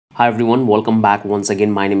Hi everyone, welcome back once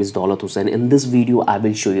again. My name is Daulat Hussain. In this video, I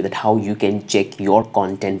will show you that how you can check your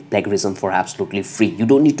content plagiarism for absolutely free. You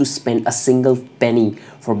don't need to spend a single penny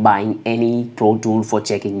for buying any pro tool for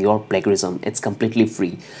checking your plagiarism. It's completely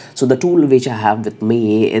free. So the tool which I have with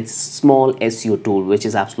me, it's small SEO tool, which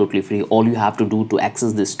is absolutely free. All you have to do to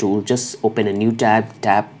access this tool, just open a new type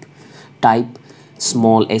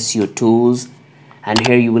small SEO tools, and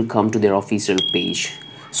here you will come to their official page.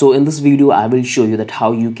 So in this video I will show you that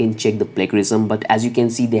how you can check the plagiarism, but as you can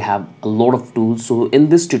see they have a lot of tools. So in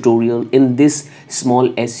this tutorial, in this small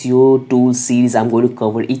SEO tool series, I'm going to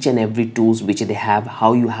cover each and every tools which they have,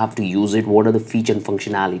 how you have to use it, what are the feature and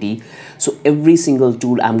functionality. So every single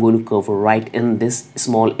tool I'm going to cover right in this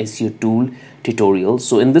small SEO tool tutorial.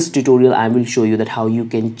 So in this tutorial I will show you that how you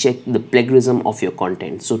can check the plagiarism of your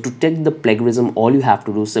content. So to check the plagiarism, all you have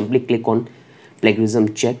to do, simply click on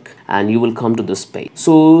plagiarism check and you will come to this page.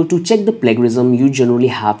 So to check the plagiarism, you generally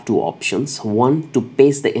have two options. One, to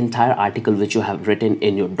paste the entire article which you have written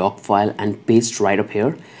in your doc file and paste right up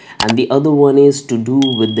here, and the other one is to do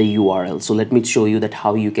with the URL. So let me show you that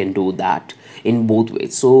how you can do that in both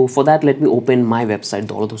ways. So for that, let me open my website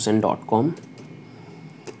daulathussain.com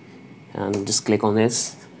and just click on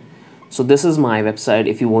this. So this is my website.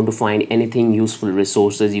 If you want to find anything useful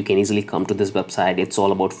resources, you can easily come to this website. It's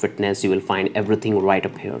all about fitness. You will find everything right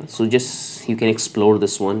up here. So just you can explore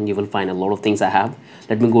this one. You will find a lot of things I have.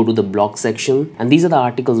 Let me go to the blog section, and these are the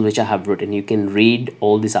articles which I have written. You can read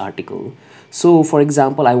all this article. So for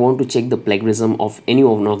example, I want to check the plagiarism of any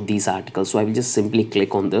one of these articles. So I will just simply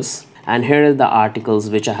click on this, and here are the articles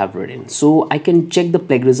which I have written. So I can check the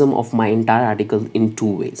plagiarism of my entire article in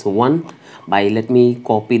two ways. So one, by let me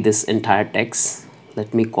copy this entire text.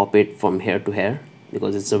 Let me copy it from here to here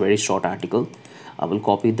because it's a very short article. I will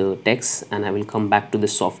copy the text and I will come back to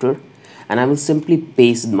this software and I will simply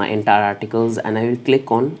paste my entire articles, and I will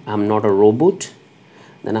click on I'm not a robot.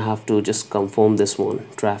 Then I have to just confirm this one,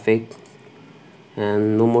 traffic,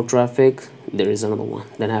 and no more traffic. There is another one.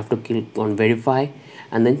 Then I have to click on verify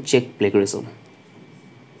and then check plagiarism.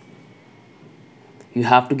 You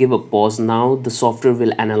have to give a pause. Now the software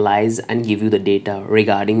will analyze and give you the data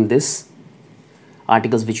regarding this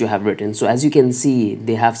articles which you have written. So as you can see,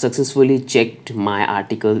 they have successfully checked my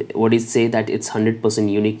article. What is say that it's 100%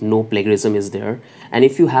 unique, no plagiarism is there. And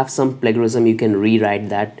if you have some plagiarism, you can rewrite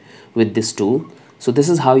that with this tool. So this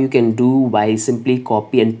is how you can do by simply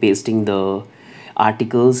copy and pasting the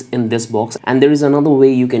articles in this box. And there is another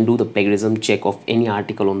way you can do the plagiarism check of any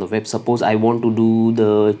article on the web. Suppose I want to do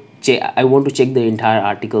the I want to check the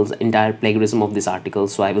entire plagiarism of this article.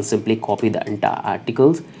 So I will simply copy the entire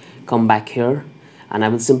articles, come back here, and I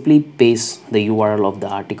will simply paste the URL of the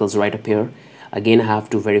articles right up here. Again, I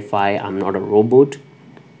have to verify I'm not a robot.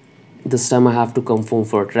 This time I have to confirm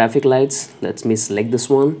for traffic lights. Let me select this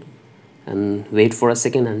one and wait for a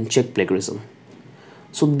second and check plagiarism.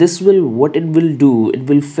 So this will, what it will do, it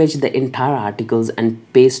will fetch the entire articles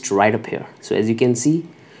and paste right up here. So as you can see,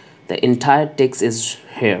 the entire text is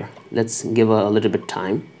here. Let's give a little bit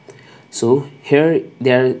time. So here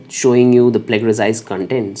they are showing you the plagiarized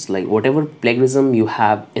contents, like whatever plagiarism you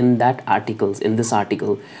have in that articles, in this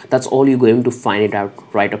article, that's all you're going to find it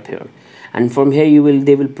out right up here. And from here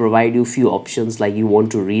they will provide you few options, like you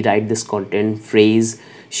want to rewrite this content, phrase,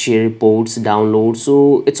 share reports, download.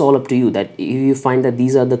 So it's all up to you that if you find that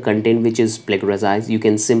these are the content which is plagiarized, you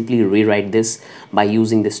can simply rewrite this by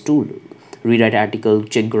using this tool. Rewrite article,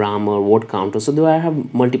 check grammar, word counter. So there I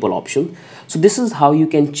have multiple options. So this is how you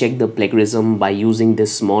can check the plagiarism by using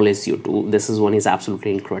this small SEO tool. This is one is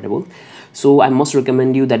absolutely incredible. So I must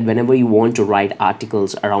recommend you that whenever you want to write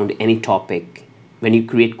articles around any topic, when you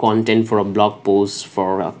create content for a blog post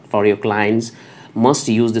for your clients, must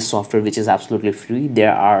use this software which is absolutely free.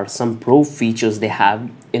 There are some pro features they have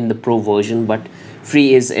in the pro version, but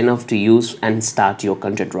free is enough to use and start your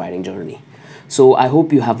content writing journey. So I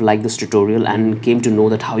hope you have liked this tutorial and came to know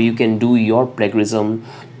that how you can do your plagiarism,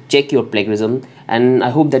 check your plagiarism, and I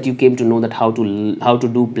hope that you came to know that how to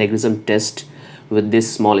do plagiarism test with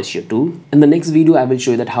this small SEO tool. In the next video I will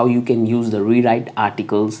show you that how you can use the rewrite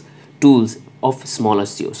articles tools of small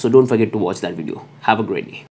SEO. So don't forget to watch that video. Have a great day.